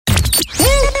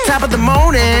top of the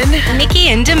morning. Nikki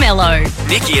and Mello.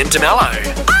 Nikki and Mello.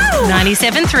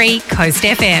 97.3 Coast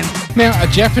FM. Now, a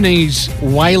Japanese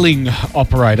whaling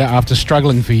operator, after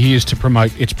struggling for years to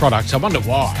promote its products, I wonder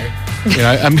why,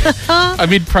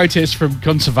 amid protests from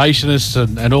conservationists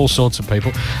and all sorts of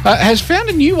people, has found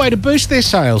a new way to boost their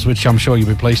sales, which I'm sure you'll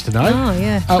be pleased to know. Oh,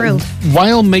 yeah, thrilled.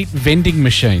 Whale meat vending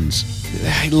machines.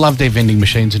 They love their vending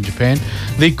machines in Japan.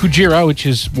 The Kujiro, which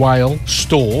is whale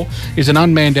store, is an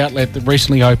unmanned outlet that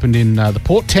recently opened in the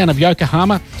port town of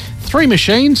Yokohama. 3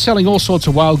 machines selling all sorts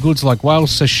of whale goods like whale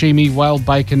sashimi, whale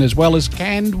bacon, as well as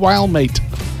canned whale meat.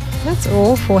 That's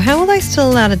awful. How are they still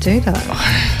allowed to do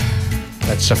that?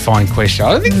 That's a fine question.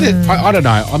 I think that, I don't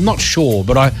know. I'm not sure,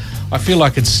 but I feel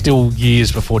like it's still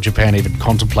years before Japan even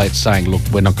contemplates saying, look,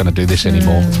 we're not going to do this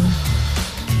anymore.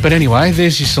 But anyway,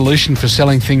 there's your solution for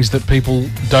selling things that people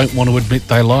don't want to admit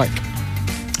they like.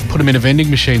 Put them in a vending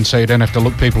machine so you don't have to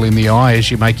look people in the eye as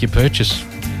you make your purchase.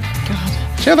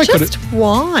 God. See how they Just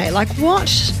why? Like, what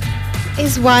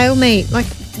is whale meat? Like,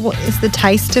 what is the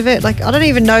taste of it? Like, I don't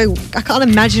even know. I can't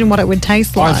imagine what it would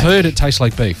taste like. I've heard it tastes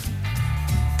like beef.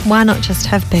 Why not just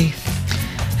have beef?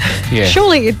 Yeah.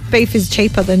 Surely beef is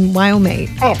cheaper than whale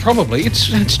meat. Oh, probably.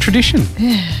 It's tradition.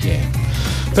 Yeah.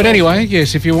 But anyway,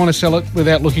 yes, if you want to sell it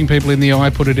without looking people in the eye,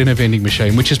 put it in a vending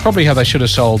machine, which is probably how they should have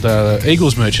sold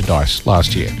Eagles merchandise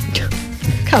last year.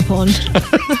 Come on.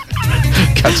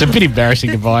 It's a bit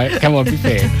embarrassing to buy it. Come on, be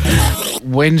fair.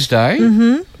 Wednesday,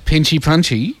 pinchy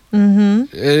punchy,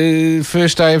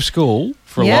 first day of school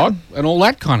for a lot, and all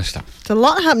that kind of stuff. It's a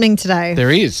lot happening today.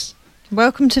 There is.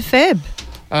 Welcome to Feb.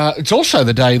 It's also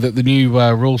the day that the new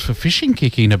rules for fishing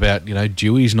kick in about,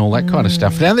 dewies and all that kind of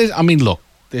stuff. Now,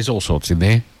 there's all sorts in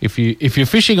there. If you're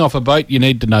fishing off a boat, you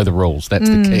need to know the rules. That's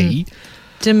the key.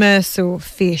 Demersal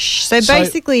fish. So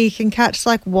basically you can catch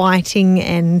like whiting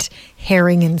and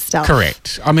herring and stuff.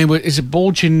 Correct. I mean, is it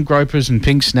ball-chin gropers and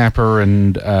pink snapper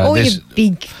and... all your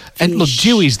big fish. And look,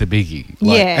 dewey's the biggie.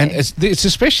 And it's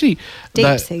especially...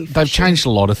 Deep sea they've changed a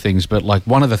lot of things, but like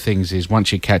one of the things is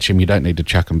once you catch them, you don't need to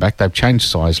chuck them back. They've changed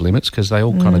size limits because they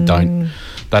all kind of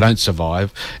don't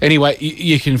survive. Anyway,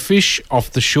 you can fish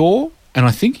off the shore, and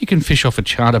I think you can fish off a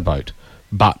charter boat,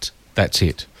 but that's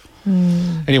it.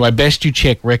 Anyway, best you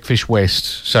check Recfish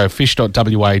West, so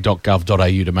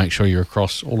fish.wa.gov.au to make sure you're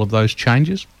across all of those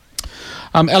changes.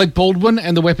 Alec Baldwin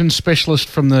and the weapons specialist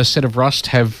from the set of Rust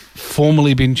have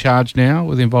formally been charged now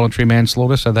with involuntary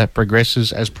manslaughter, so that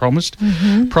progresses as promised.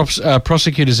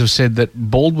 Prosecutors have said that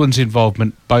Baldwin's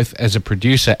involvement, both as a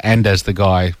producer and as the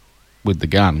guy with the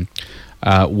gun,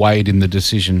 weighed in the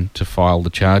decision to file the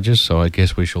charges, so I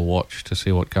guess we shall watch to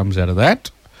see what comes out of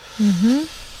that.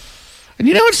 And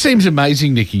it seems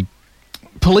amazing, Nikki?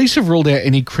 Police have ruled out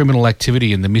any criminal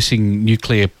activity in the missing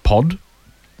nuclear pod.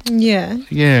 Yeah.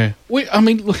 Yeah.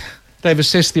 Look, they've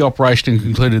assessed the operation and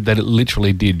concluded that it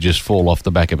literally did just fall off the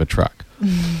back of a truck.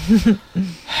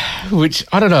 Which,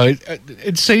 I don't know,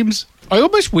 it seems... I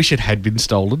almost wish it had been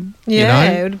stolen. Yeah,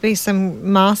 it would be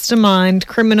some mastermind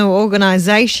criminal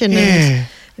organisation. And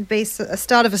it'd be a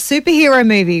start of a superhero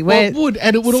movie where it would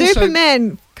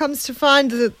Superman comes to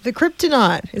find the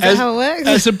kryptonite. Is that how it works?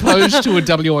 As opposed to a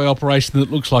WA operation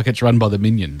that looks like it's run by the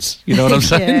Minions. You know what I'm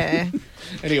saying? Yeah.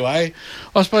 Anyway,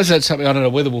 I suppose that's something, I don't know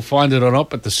whether we'll find it or not,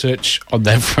 but the search on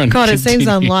that front God, continues. it seems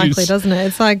unlikely, doesn't it?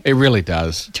 It's like... It really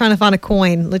does. Trying to find a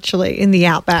coin, literally, in the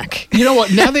outback. You know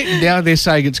what? Now they're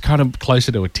saying it's kind of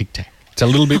closer to a Tic Tac. It's a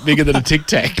little bit bigger than a Tic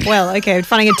Tac. Well, okay,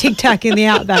 finding a Tic Tac in the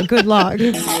outback. Good luck.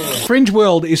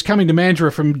 Fringeworld is coming to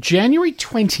Mandurah from January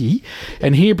 20,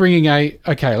 and here bringing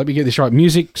let me get this right,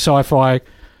 music, sci-fi,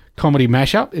 comedy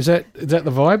mashup. Is that the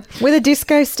vibe? With a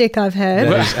disco stick, I've heard.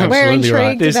 We're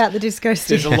intrigued about the disco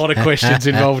stick. There's a lot of questions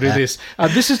involved in this.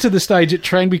 This is to the stage at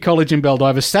Tranby College in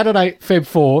Baldivis, Saturday, Feb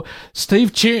 4.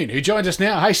 Steve Teune, who joins us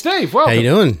now. Hey, Steve, welcome. How you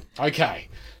doing? Okay.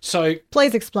 So,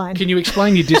 please explain. Can you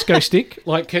explain your disco stick?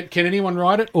 Like, can anyone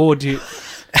ride it, or does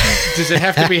it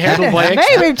have to be handled by experts?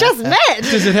 Hey, we've just met.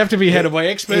 Does it have to be handled by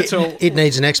experts? It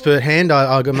needs an expert hand.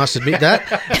 I must admit that.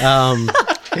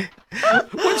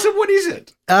 What is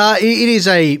it? It is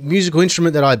a musical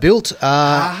instrument that I built.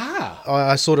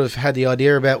 I sort of had the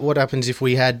idea about what happens if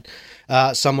we had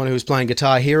someone who was playing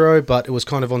Guitar Hero, but it was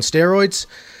kind of on steroids.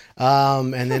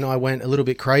 And then I went a little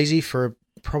bit crazy for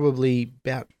probably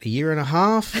about a year and a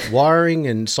half, wiring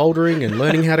and soldering and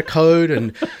learning how to code,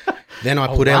 and then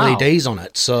I put LEDs on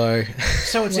it. So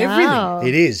it's everything.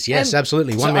 It is, yes,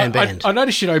 absolutely. One-man band. I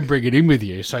noticed you don't bring it in with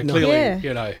you, so clearly,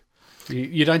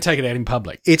 you don't take it out in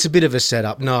public. It's a bit of a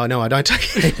setup. No, I don't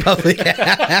take it in public.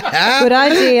 Good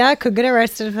idea. Could get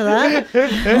arrested for that.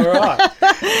 All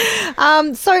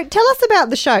right. So tell us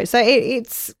about the show. So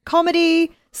it's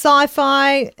comedy,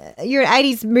 sci-fi. You're an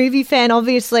 80s movie fan,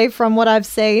 obviously, from what I've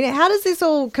seen. How does this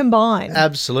all combine?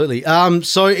 Absolutely.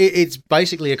 So it's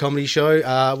basically a comedy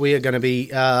show. We are going to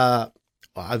be...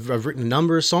 I've written a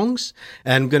number of songs,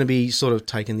 and I'm going to be sort of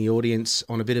taking the audience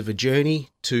on a bit of a journey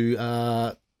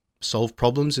to solve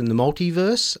problems in the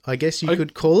multiverse, I guess you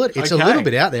could call it. It's a little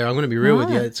bit out there. I'm going to be real with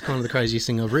you. It's kind of the craziest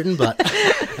thing I've written, but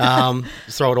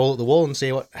throw it all at the wall and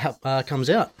see what comes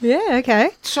out. Yeah,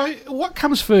 okay. So what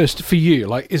comes first for you?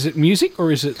 Like, is it music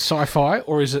or is it sci-fi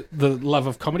or is it the love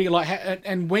of comedy? Like,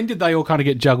 and when did they all kind of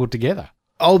get juggled together?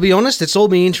 I'll be honest, it's all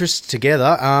been interests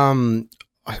together.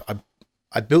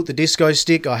 I built the disco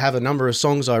stick. I have a number of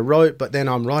songs I wrote, but then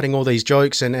I'm writing all these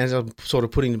jokes, and as I'm sort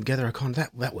of putting them together, I kind of,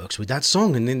 that works with that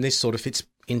song, and then this sort of fits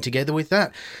in together with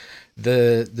that.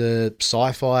 The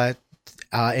sci-fi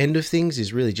end of things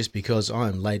is really just because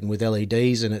I'm laden with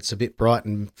LEDs, and it's a bit bright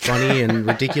and funny and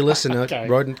ridiculous, and I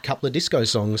wrote a couple of disco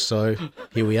songs, so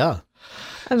here we are.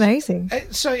 Amazing.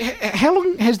 So how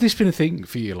long has this been a thing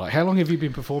for you? Like, how long have you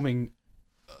been performing...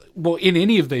 Well, in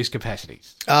any of these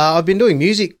capacities? I've been doing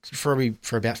music for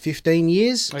about 15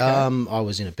 years. Okay. I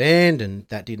was in a band and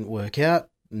that didn't work out.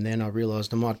 And then I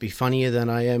realised I might be funnier than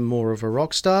I am more of a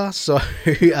rock star. So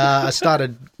I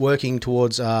started working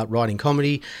towards writing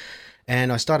comedy.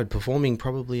 And I started performing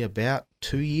probably about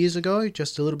 2 years ago,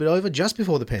 just a little bit over, just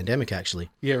before the pandemic, actually.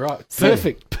 Yeah, right.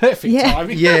 Perfect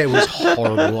timing. Yeah, it was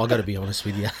horrible. I got to be honest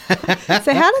with you.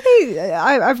 So how do these...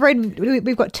 I've read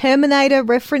we've got Terminator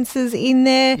references in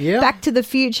there, Back to the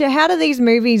Future. How do these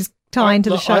movies tie into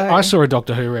the show? I saw a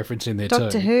Doctor Who reference in there too.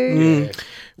 Doctor Who.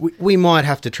 Yeah. We might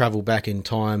have to travel back in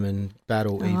time and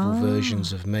battle evil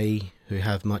versions of me who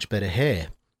have much better hair.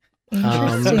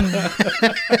 Interesting.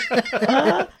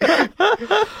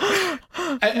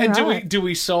 And do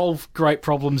we solve great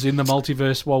problems in the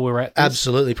multiverse while we're at this?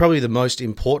 Absolutely. Probably the most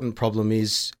important problem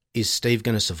is Steve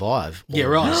going to survive? Yeah,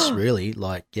 right. This, really,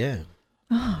 like, yeah.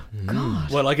 Oh, God.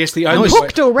 Well, I guess the only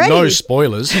hooked already. No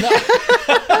spoilers.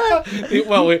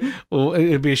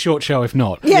 It'd be a short show if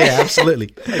not. Yeah,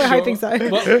 absolutely. We're hoping so.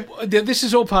 Well, this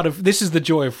is all this is the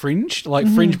joy of Fringe. Like,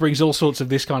 Fringe brings all sorts of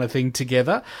this kind of thing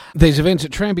together. There's events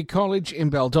at Tranby College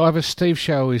in Baldivis. Steve's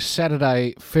show is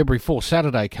Saturday, February 4th,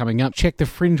 Saturday coming up. Check the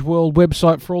Fringeworld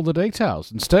website for all the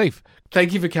details. And Steve,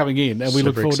 thank you for coming in, and we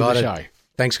look forward to the show.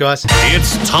 Thanks, guys.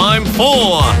 It's time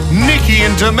for Nikki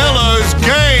and Mello's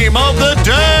Game of the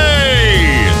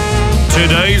Day.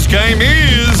 Today's game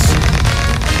is...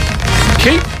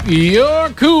 Keep your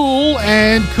cool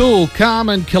and cool, calm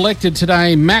and collected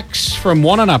today. Max from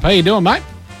Wannanup. How you doing, mate?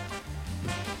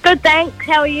 Good, thanks.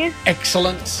 How are you?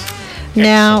 Excellent.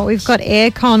 Now, we've got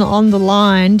aircon on the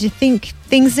line. Do you think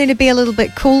things need to be a little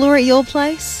bit cooler at your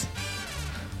place?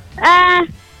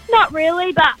 Not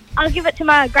really, but I'll give it to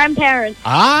my grandparents.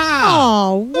 Ah.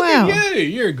 Oh, wow. Look at you.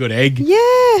 You're a good egg.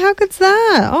 Yeah, how good's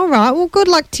that? All right, well, good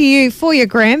luck to you for your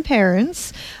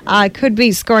grandparents. Could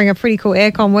be scoring a pretty cool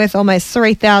aircon worth almost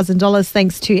 $3,000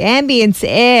 thanks to Ambience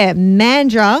Air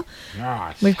Mandra.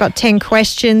 Nice. We've got 10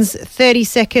 questions, 30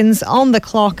 seconds on the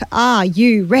clock. Are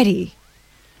you ready?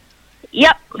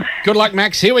 Yep. Good luck,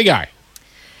 Max. Here we go.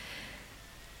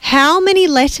 How many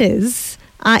letters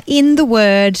are in the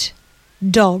word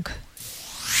dog?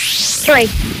 3.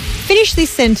 Finish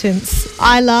this sentence.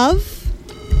 I love...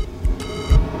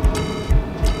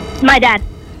 My dad.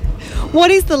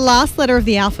 What is the last letter of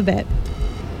the alphabet?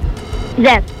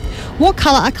 Z. What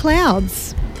colour are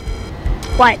clouds?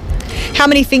 White. How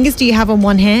many fingers do you have on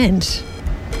one hand?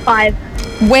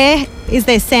 5. Where is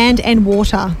there sand and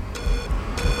water?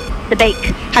 The beak.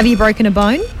 Have you broken a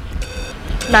bone?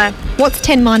 No. What's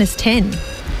 10 minus 10?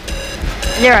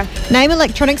 0. Name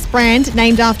electronics brand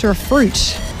named after a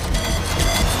fruit.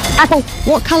 Apple.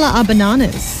 What colour are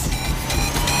bananas?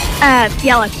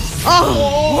 Yellow.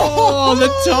 Oh,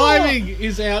 the timing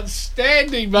is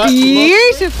outstanding, mate.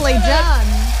 Beautifully done.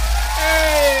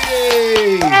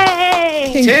 Hey!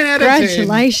 Hey. 10 out of 10.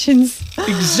 Congratulations.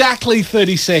 Exactly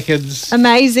 30 seconds.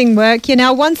 Amazing work. You're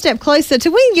now one step closer to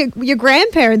winning your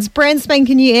grandparents' brand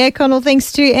spanking new aircon, all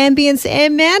thanks to Ambience Air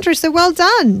Mandra. So well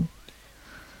done.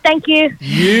 Thank you.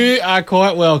 You are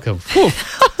quite welcome.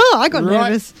 I got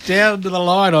nervous. Down to the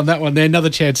line on that one there. Another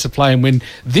chance to play and win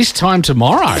this time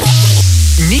tomorrow.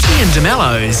 Nikki and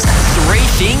DeMello's 3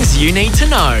 things you need to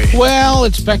know. Well,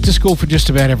 it's back to school for just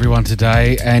about everyone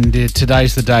today, and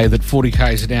today's the day that 40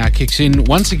 k's an hour kicks in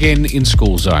once again in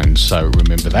school zones, so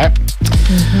remember that.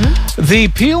 Mm-hmm. The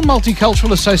Peel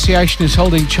Multicultural Association is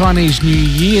holding Chinese New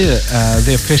Year,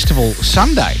 their festival,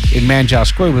 Sunday in Manjar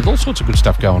Square with all sorts of good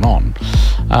stuff going on.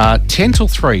 10 till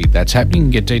 3, that's happening. You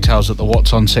can get details at the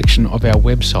What's On section of our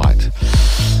website.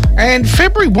 And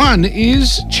February 1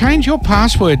 is Change Your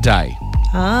Password Day.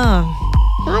 Ah,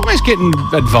 We're always getting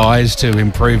advised to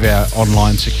improve our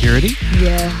online security.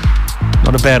 yeah.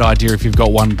 Not a bad idea if you've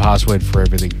got one password for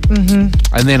everything.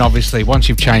 Mm-hmm. And then obviously once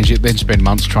you've changed it, then spend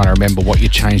months trying to remember what you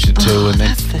changed it to, and then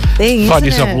That's the thing, find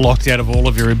isn't yourself it? locked out of all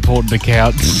of your important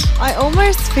accounts. I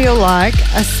almost feel like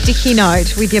a sticky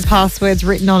note with your passwords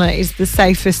written on it is the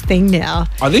safest thing now.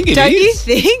 I think it Don't you is.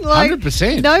 think?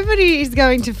 100%. Nobody is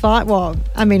going to fight. Well,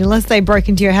 I mean, unless they broke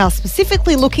into your house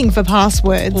specifically looking for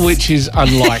passwords. Which is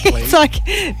unlikely. It's like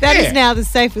that is Yeah. now the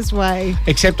safest way.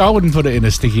 Except I wouldn't put it in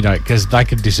a sticky note because they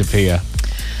could disappear.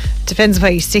 Depends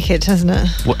where you stick it, doesn't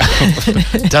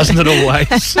it? Doesn't it always?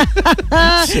 It's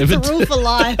a rule for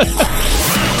life.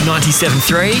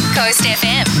 97.3 Coast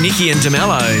FM. Nikki and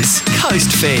DeMello's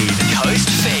Coast Feed. Coast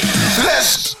Feed.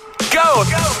 Let's go.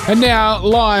 And now,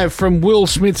 live from Will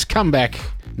Smith's comeback,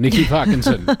 Nikki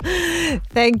Parkinson.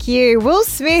 Thank you. Will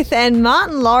Smith and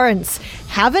Martin Lawrence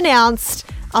have announced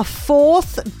a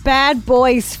fourth Bad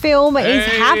Boys film is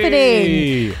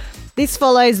happening. This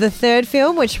follows the third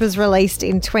film, which was released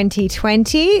in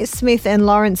 2020. Smith and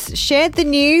Lawrence shared the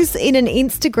news in an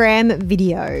Instagram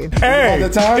video. Hey,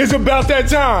 About that time? it's about that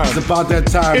time. It's about that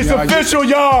time, It's y'all. official,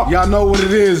 y'all. Y'all know what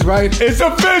it is, right? It's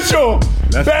official.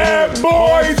 Let's Bad go.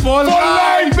 boys for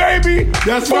life, baby.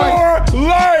 That's for right.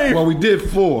 life. Well, we did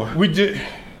 4. We did.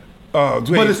 But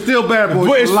it's still Bad Boys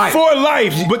But for it's life. for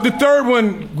life. But the third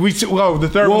one, the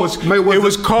third Well, one was mate, it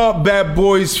was called Bad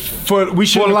Boys for. We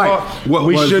shouldn't For have life. called- What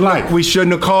we was shouldn't. life? We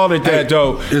shouldn't have called it that Hey,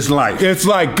 though. it's life. It's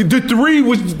like the three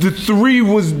was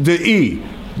the E.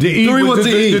 The E Three was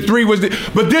the E. The three was the.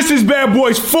 But this is Bad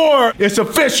Boys 4. It's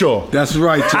official. That's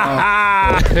right,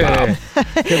 y'all. Can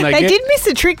They did miss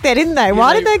a trick there, didn't they?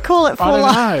 Why did they call it For I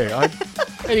Life? don't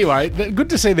know. Anyway, good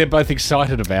to see they're both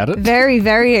excited about it. Very,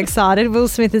 very excited. Will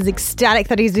Smith is ecstatic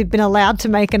that he's been allowed to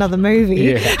make another movie.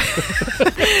 Yeah.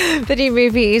 The new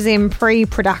movie is in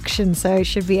pre-production, so it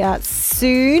should be out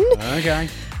soon. Okay.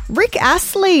 Rick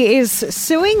Astley is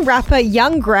suing rapper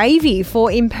Young Gravy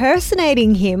for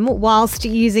impersonating him whilst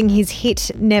using his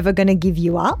hit Never Gonna Give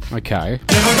You Up. Okay.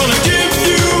 Never gonna give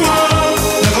you up,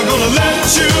 never gonna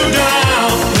let you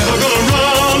down, never gonna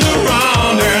run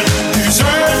around and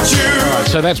desert you.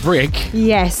 So that's Rick.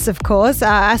 Yes, of course.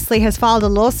 Astley has filed a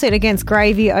lawsuit against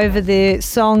Gravy over the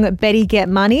song Betty Get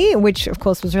Money, which of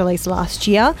course was released last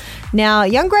year. Now,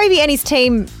 Young Gravy and his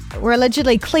team were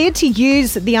allegedly cleared to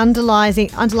use the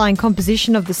underlying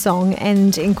composition of the song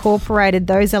and incorporated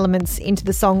those elements into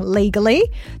the song legally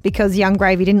because Young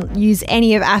Gravy didn't use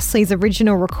any of Astley's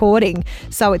original recording,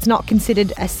 so it's not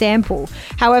considered a sample.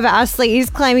 However, Astley is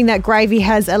claiming that Gravy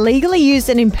has illegally used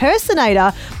an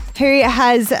impersonator who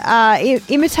has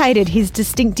imitated his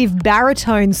distinctive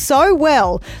baritone so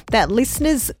well that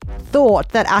listeners thought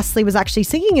that Astley was actually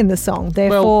singing in the song,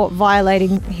 therefore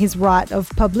violating his right of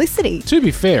publicity. To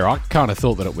be fair, I kind of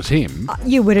thought that it was him.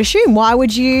 You would assume. Why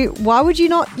would you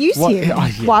not use What- him? oh,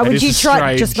 yeah, Why that would is you try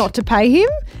strange. just not to pay him?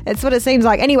 That's what it seems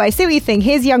like. Anyway, see what you think.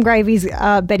 Here's Young Gravy's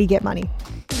Betty Get Money.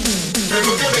 Never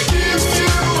gonna give you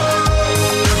up,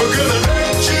 never gonna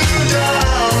let you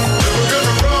down, never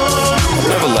gonna run.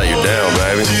 Never let you down,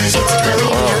 baby.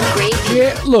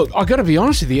 Yeah, look, I got to be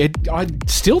honest with you. I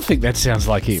still think that sounds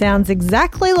like him. Sounds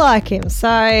exactly like him. So,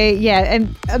 yeah,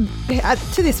 and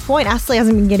to this point, Astley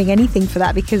hasn't been getting anything for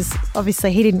that because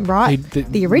obviously he didn't write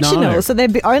the original. no. So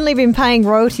they've only been paying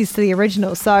royalties to the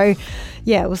original. So,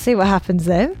 yeah, we'll see what happens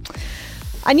there.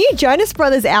 A new Jonas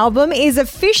Brothers album is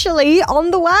officially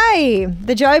on the way.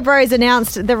 The Joe Bros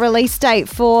announced the release date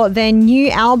for their new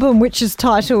album, which is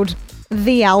titled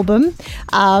The Album,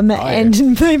 and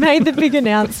they made the big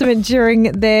announcement during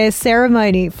their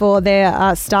ceremony for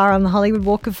their star on the Hollywood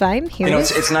Walk of Fame. Here You know, it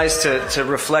is. it's nice to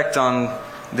reflect on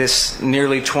this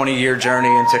nearly 20-year journey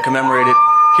and to commemorate it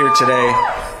here today.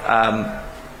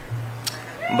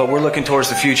 But we're looking towards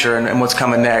the future and what's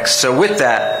coming next. So with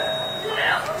that,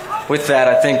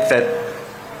 I think that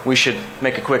we should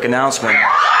make a quick announcement.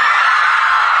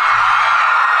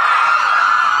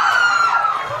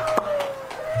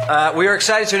 We are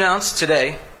excited to announce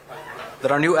today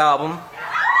that our new album,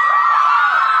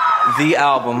 The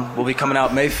Album, will be coming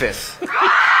out May 5th.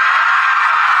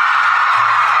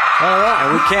 All right.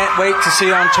 And we can't wait to see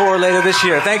you on tour later this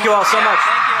year. Thank you all so much.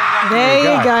 There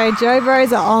you go. Joe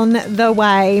Bros are on the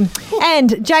way.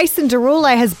 And Jason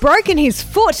Derulo has broken his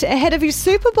foot ahead of his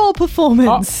Super Bowl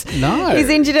performance. Oh, no. He's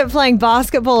injured at playing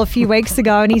basketball a few weeks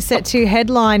ago and he's set to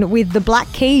headline with the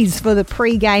Black Keys for the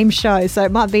pre-game show. So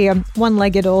it might be a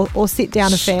one-legged or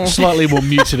sit-down affair. Slightly more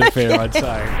muted affair, I'd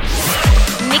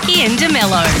say. Nikki and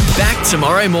DeMello. Back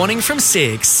tomorrow morning from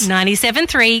 6.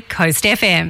 97.3 Coast FM.